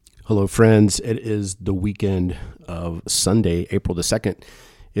Hello, friends. It is the weekend of Sunday, April the 2nd.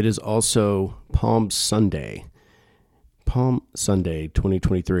 It is also Palm Sunday,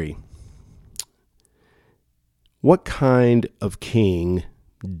 2023. What kind of king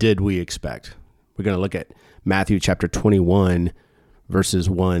did we expect? We're going to look at Matthew chapter 21, verses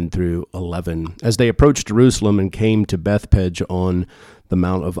 1 through 11. As they approached Jerusalem and came to Bethphage on the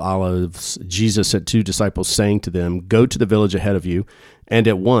Mount of Olives, Jesus sent two disciples, saying to them, "Go to the village ahead of you, and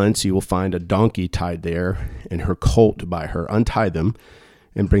at once you will find a donkey tied there, and her colt by her. Untie them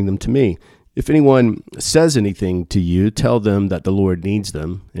and bring them to me. If anyone says anything to you, tell them that the Lord needs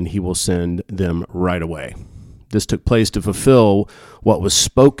them, and he will send them right away." This took place to fulfill what was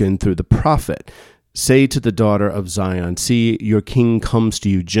spoken through the prophet. "Say to the daughter of Zion, see, your king comes to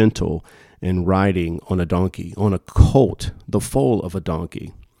you gentle and riding on a donkey, on a colt, the foal of a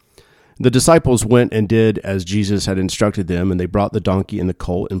donkey." The disciples went and did as Jesus had instructed them, and they brought the donkey and the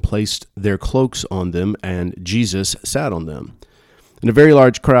colt and placed their cloaks on them, and Jesus sat on them. And a very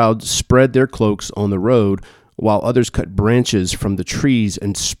large crowd spread their cloaks on the road, while others cut branches from the trees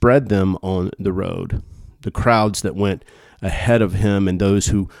and spread them on the road. The crowds that went ahead of him and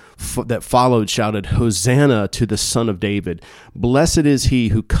those that followed shouted, "Hosanna to the Son of David. Blessed is he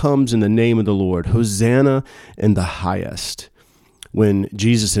who comes in the name of the Lord. Hosanna in the highest." When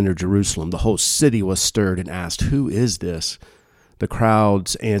Jesus entered Jerusalem, the whole city was stirred and asked, "Who is this?" The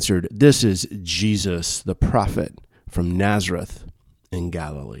crowds answered, "This is Jesus, the prophet from Nazareth in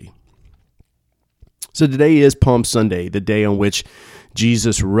Galilee." So today is Palm Sunday, the day on which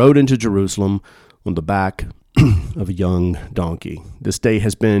Jesus rode into Jerusalem on the back of a young donkey. This day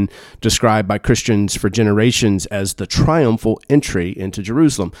has been described by Christians for generations as the triumphal entry into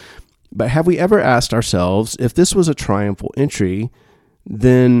Jerusalem. But have we ever asked ourselves, if this was a triumphal entry,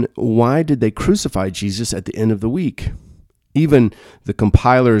 then why did they crucify Jesus at the end of the week? Even the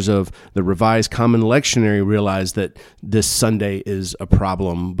compilers of the Revised Common Lectionary realize that this Sunday is a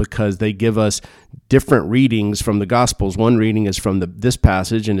problem because they give us different readings from the Gospels. One reading is from this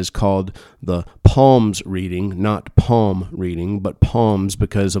passage and is called the Palms reading, not palm reading, but palms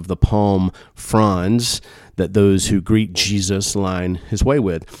because of the palm fronds that those who greet Jesus line his way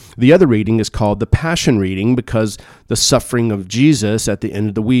with. The other reading is called the Passion reading because the suffering of Jesus at the end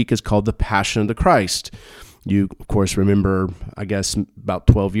of the week is called the Passion of the Christ. You, of course, remember, I guess about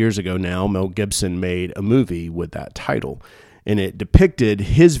 12 years ago now, Mel Gibson made a movie with that title, and it depicted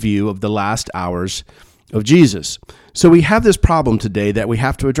his view of the last hours of Jesus. So we have this problem today that we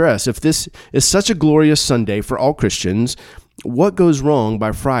have to address. If this is such a glorious Sunday for all Christians, what goes wrong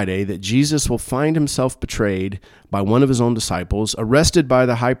by Friday that Jesus will find himself betrayed by one of his own disciples, arrested by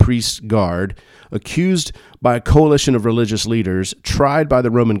the high priest's guard, accused by a coalition of religious leaders, tried by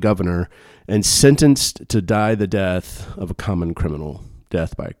the Roman governor, and sentenced to die the death of a common criminal,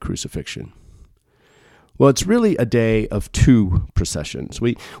 death by crucifixion? Well, it's really a day of two processions.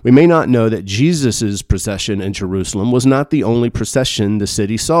 We may not know that Jesus' procession in Jerusalem was not the only procession the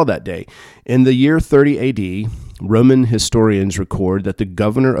city saw that day. In the year 30 AD, Roman historians record that the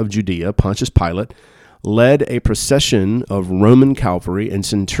governor of Judea, Pontius Pilate, led a procession of Roman cavalry and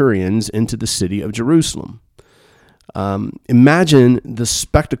centurions into the city of Jerusalem. Imagine the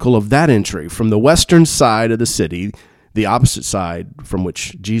spectacle of that entry from the western side of the city, the opposite side from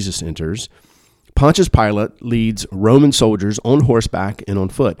which Jesus enters. Pontius Pilate leads Roman soldiers on horseback and on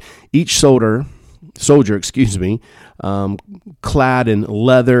foot. Each soldier, clad in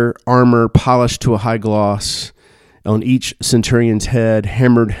leather armor polished to a high gloss. On each centurion's head,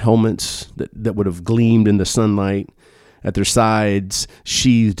 hammered helmets that would have gleamed in the sunlight. At their sides,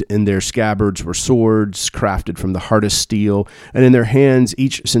 sheathed in their scabbards, were swords crafted from the hardest steel. And in their hands,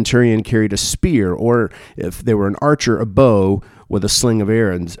 each centurion carried a spear, or if they were an archer, a bow with a sling of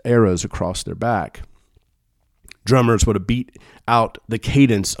arrows across their back. Drummers would have beat out the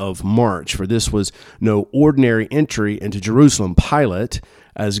cadence of march, for this was no ordinary entry into Jerusalem. Pilate,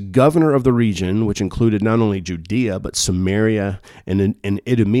 as governor of the region, which included not only Judea, but Samaria and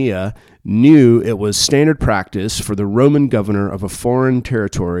Idumea, knew it was standard practice for the Roman governor of a foreign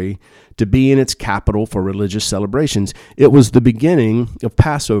territory to be in its capital for religious celebrations. It was the beginning of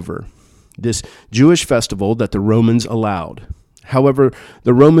Passover, this Jewish festival that the Romans allowed. However,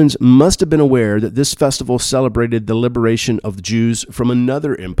 the Romans must have been aware that this festival celebrated the liberation of the Jews from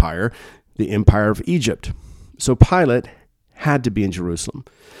another empire, the Empire of Egypt. So Pilate had to be in Jerusalem.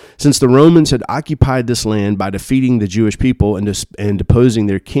 Since the Romans had occupied this land by defeating the Jewish people and deposing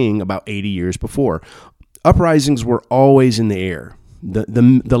their king about 80 years before, uprisings were always in the air.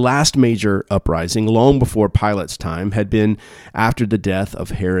 The last major uprising, long before Pilate's time, had been after the death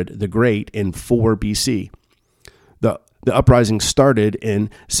of Herod the Great in 4 BC. The uprising started in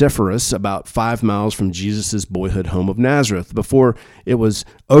Sepphoris, about 5 miles from Jesus' boyhood home of Nazareth, before it was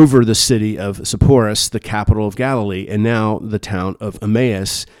over the city of Sepphoris, the capital of Galilee, and now the town of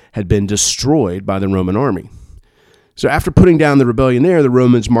Emmaus had been destroyed by the Roman army. So after putting down the rebellion there, the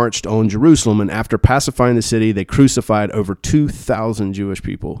Romans marched on Jerusalem, and after pacifying the city, they crucified over 2,000 Jewish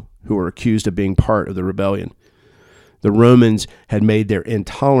people who were accused of being part of the rebellion. The Romans had made their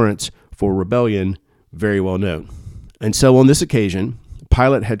intolerance for rebellion very well known. And so on this occasion,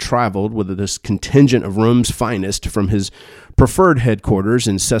 Pilate had traveled with this contingent of Rome's finest from his preferred headquarters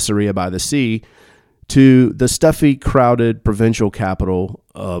in Caesarea by the sea to the stuffy, crowded provincial capital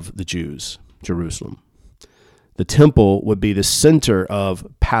of the Jews, Jerusalem. The temple would be the center of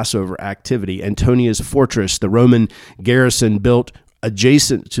Passover activity. Antonia's fortress, the Roman garrison built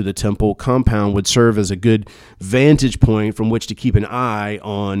adjacent to the temple compound, would serve as a good vantage point from which to keep an eye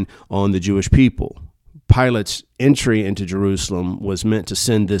on the Jewish people. Pilate's entry into Jerusalem was meant to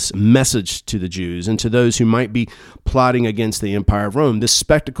send this message to the Jews and to those who might be plotting against the Empire of Rome. This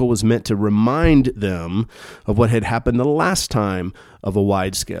spectacle was meant to remind them of what had happened the last time of a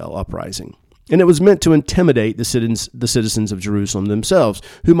wide-scale uprising. And it was meant to intimidate the citizens of Jerusalem themselves,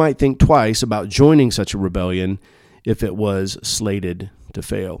 who might think twice about joining such a rebellion if it was slated to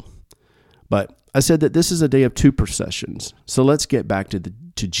fail. But I said that this is a day of two processions, so let's get back to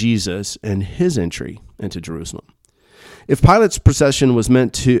Jesus and his entry into Jerusalem. If Pilate's procession was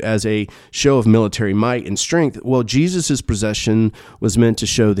meant to as a show of military might and strength, well, Jesus' procession was meant to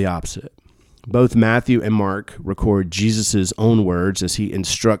show the opposite. Both Matthew and Mark record Jesus' own words as he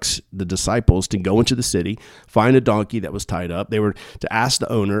instructs the disciples to go into the city, find a donkey that was tied up. They were to ask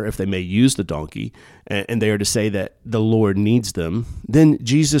the owner if they may use the donkey, and they are to say that the Lord needs them. Then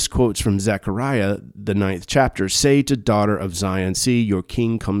Jesus quotes from Zechariah, the 9th chapter, "Say to daughter of Zion, see, your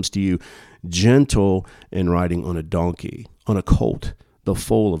king comes to you, gentle and riding on a donkey, on a colt, the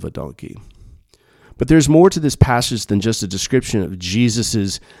foal of a donkey." But there's more to this passage than just a description of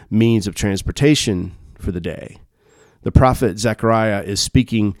Jesus' means of transportation for the day. The prophet Zechariah is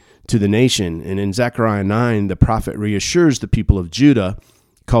speaking to the nation, and in Zechariah 9, the prophet reassures the people of Judah,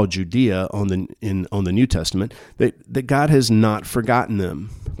 called Judea on the New Testament, that God has not forgotten them.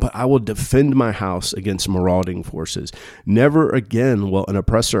 But I will defend my house against marauding forces. Never again will an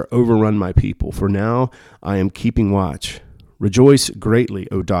oppressor overrun my people, for now I am keeping watch. Rejoice greatly,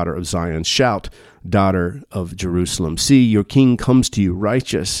 O daughter of Zion. Shout, daughter of Jerusalem. See, your king comes to you,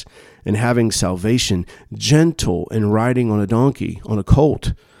 righteous and having salvation, gentle and riding on a donkey, on a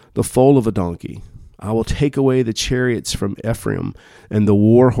colt, the foal of a donkey. I will take away the chariots from Ephraim and the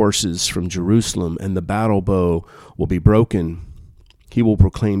war horses from Jerusalem, and the battle bow will be broken. He will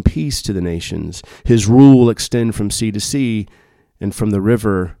proclaim peace to the nations. His rule will extend from sea to sea and from the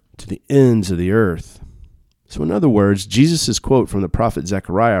river to the ends of the earth. So in other words, Jesus' quote from the prophet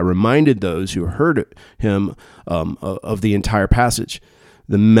Zechariah reminded those who heard him of the entire passage.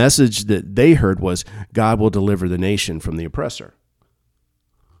 The message that they heard was, God will deliver the nation from the oppressor.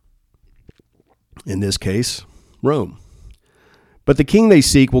 In this case, Rome. But the king they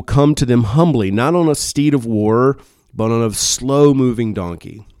seek will come to them humbly, not on a steed of war, but on a slow-moving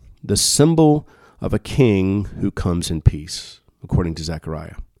donkey, the symbol of a king who comes in peace, according to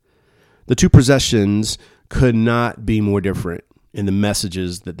Zechariah. The two processions could not be more different in the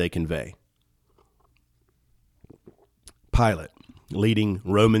messages that they convey. Pilate, leading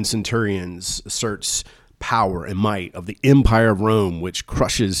Roman centurions, asserts power and might of the empire of Rome, which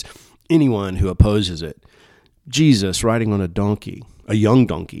crushes anyone who opposes it. Jesus, riding on a donkey, a young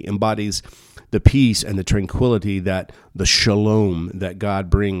donkey, embodies the peace and the tranquility, that the shalom that God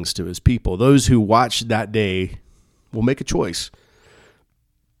brings to his people. Those who watch that day will make a choice.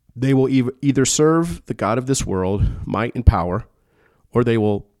 They will either serve the God of this world, might and power, or they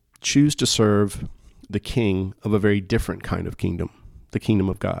will choose to serve the king of a very different kind of kingdom, the kingdom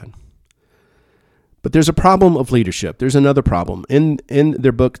of God. But there's a problem of leadership. There's another problem. In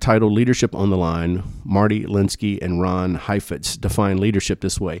their book titled Leadership on the Line, Marty Linsky and Ron Heifetz define leadership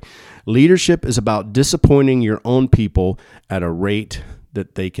this way. Leadership is about disappointing your own people at a rate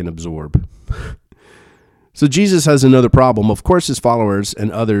that they can absorb. So Jesus has another problem. Of course, his followers and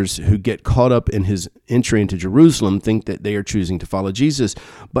others who get caught up in his entry into Jerusalem think that they are choosing to follow Jesus.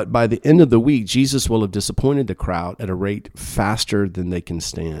 But by the end of the week, Jesus will have disappointed the crowd at a rate faster than they can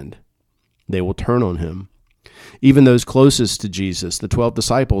stand. They will turn on him. Even those closest to Jesus, the 12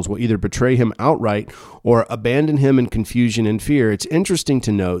 disciples, will either betray him outright or abandon him in confusion and fear. It's interesting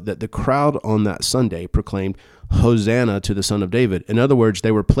to note that the crowd on that Sunday proclaimed, Hosanna to the Son of David. In other words,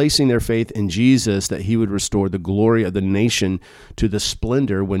 they were placing their faith in Jesus, that he would restore the glory of the nation to the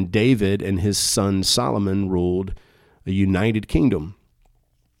splendor when David and his son Solomon ruled a united kingdom.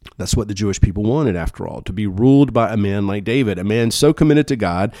 That's what the Jewish people wanted, after all, to be ruled by a man like David, a man so committed to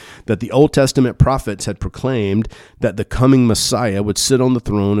God that the Old Testament prophets had proclaimed that the coming Messiah would sit on the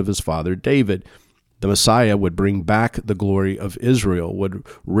throne of his father David. The Messiah would bring back the glory of Israel, would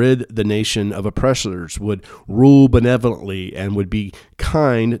rid the nation of oppressors, would rule benevolently, and would be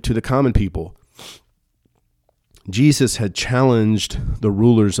kind to the common people. Jesus had challenged the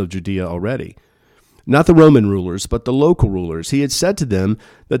rulers of Judea already. Not the Roman rulers, but the local rulers. He had said to them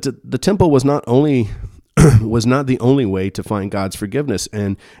that the temple was not the only way to find God's forgiveness,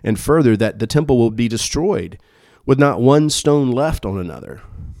 and further that the temple will be destroyed with not one stone left on another.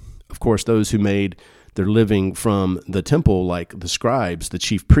 Of course, those who made their living from the temple, like the scribes, the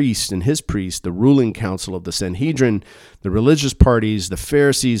chief priests and his priests, the ruling council of the Sanhedrin, the religious parties, the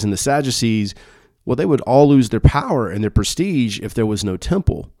Pharisees and the Sadducees, well, they would all lose their power and their prestige if there was no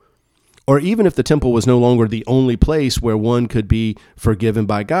temple. Or even if the temple was no longer the only place where one could be forgiven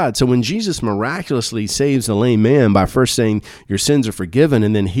by God. So when Jesus miraculously saves a lame man by first saying, "Your sins are forgiven,"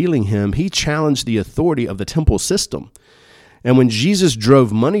 and then healing him, he challenged the authority of the temple system. And when Jesus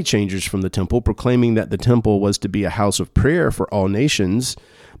drove money changers from the temple, proclaiming that the temple was to be a house of prayer for all nations,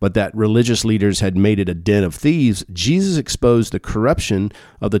 but that religious leaders had made it a den of thieves, Jesus exposed the corruption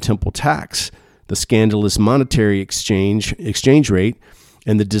of the temple tax, the scandalous monetary exchange rate,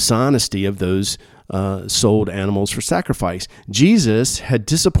 and the dishonesty of those sold animals for sacrifice. Jesus had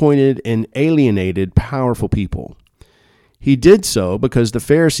disappointed and alienated powerful people. He did so because the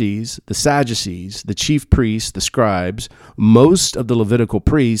Pharisees, the Sadducees, the chief priests, the scribes, most of the Levitical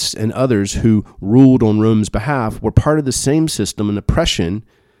priests, and others who ruled on Rome's behalf were part of the same system and oppression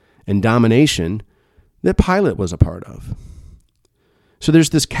and domination that Pilate was a part of. So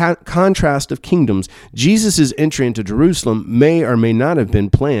there's this contrast of kingdoms. Jesus' entry into Jerusalem may or may not have been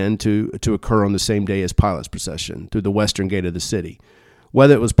planned to occur on the same day as Pilate's procession through the western gate of the city.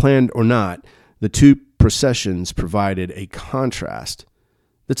 Whether it was planned or not, the two processions provided a contrast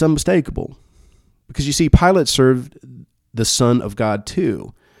that's unmistakable. Because you see, Pilate served the Son of God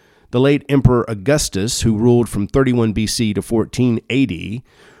too. The late Emperor Augustus, who ruled from 31 BC to 14 AD,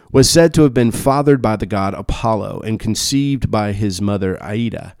 was said to have been fathered by the god Apollo and conceived by his mother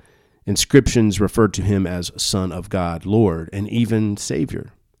Aida. Inscriptions referred to him as Son of God, Lord, and even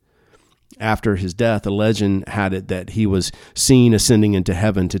Savior. After his death, a legend had it that he was seen ascending into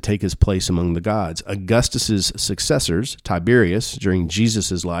heaven to take his place among the gods. Augustus's successors, Tiberius, during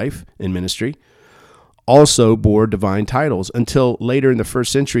Jesus' life and ministry, also bore divine titles until later in the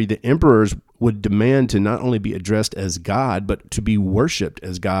first century, the emperors would demand to not only be addressed as God, but to be worshipped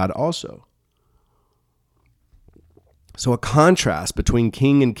as God also. So a contrast between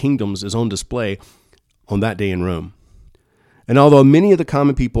king and kingdoms is on display on that day in Rome. And although many of the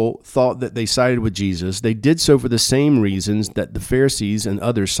common people thought that they sided with Jesus, they did so for the same reasons that the Pharisees and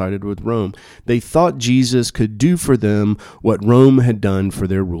others sided with Rome. They thought Jesus could do for them what Rome had done for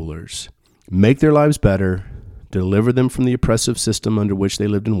their rulers: make their lives better, deliver them from the oppressive system under which they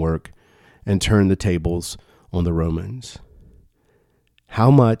lived and worked, and turn the tables on the Romans.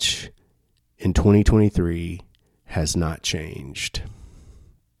 How much in 2023 has not changed?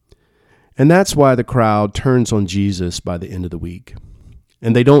 And that's why the crowd turns on Jesus by the end of the week.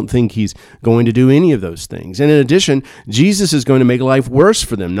 And they don't think he's going to do any of those things. And in addition, Jesus is going to make life worse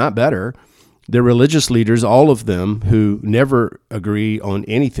for them, not better. The religious leaders, all of them who never agree on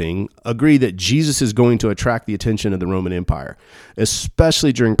anything, agree that Jesus is going to attract the attention of the Roman Empire,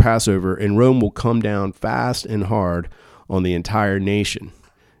 especially during Passover, and Rome will come down fast and hard on the entire nation.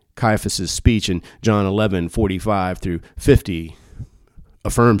 Caiaphas' speech in John 11:45 through 50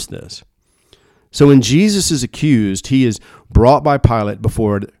 affirms this. So when Jesus is accused, he is brought by Pilate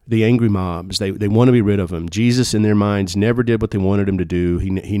before the angry mobs. They want to be rid of him. Jesus, in their minds, never did what they wanted him to do.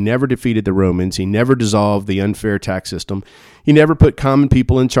 He never defeated the Romans. He never dissolved the unfair tax system. He never put common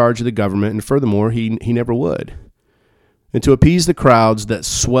people in charge of the government, and furthermore, he never would. And to appease the crowds that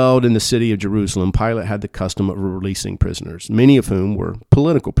swelled in the city of Jerusalem, Pilate had the custom of releasing prisoners, many of whom were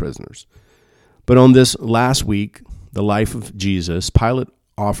political prisoners. But on this last week, the life of Jesus, Pilate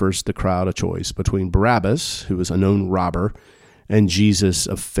offers the crowd a choice between Barabbas, who was a known robber, and Jesus,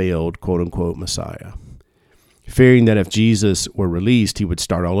 a failed quote-unquote Messiah. Fearing that if Jesus were released, he would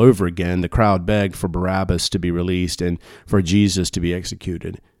start all over again, the crowd begged for Barabbas to be released and for Jesus to be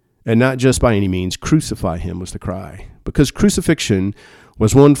executed. And not just by any means, crucify him was the cry. Because crucifixion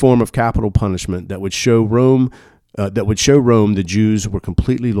was one form of capital punishment that would show Rome the Jews were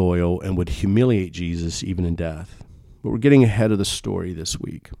completely loyal and would humiliate Jesus even in death. But we're getting ahead of the story this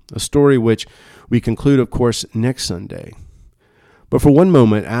week, a story which we conclude, of course, next Sunday. But for one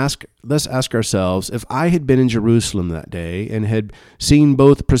moment, let's ask ourselves, if I had been in Jerusalem that day and had seen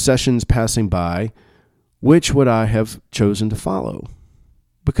both processions passing by, which would I have chosen to follow?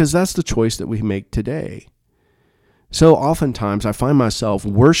 Because that's the choice that we make today. So oftentimes I find myself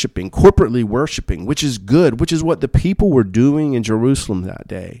corporately worshiping, which is good, which is what the people were doing in Jerusalem that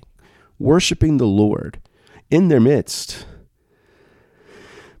day, worshiping the Lord in their midst.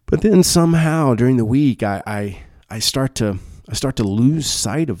 But then somehow during the week, I start to lose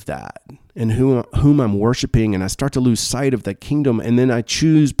sight of that and whom I'm worshiping, and I start to lose sight of the kingdom, and then I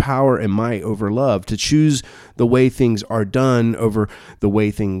choose power and might over love, to choose the way things are done over the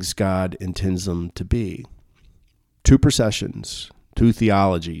way things God intends them to be. Two processions, two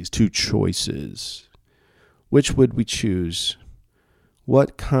theologies, two choices. Which would we choose?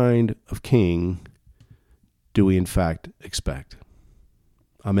 What kind of king do we in fact expect?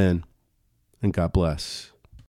 Amen, and God bless.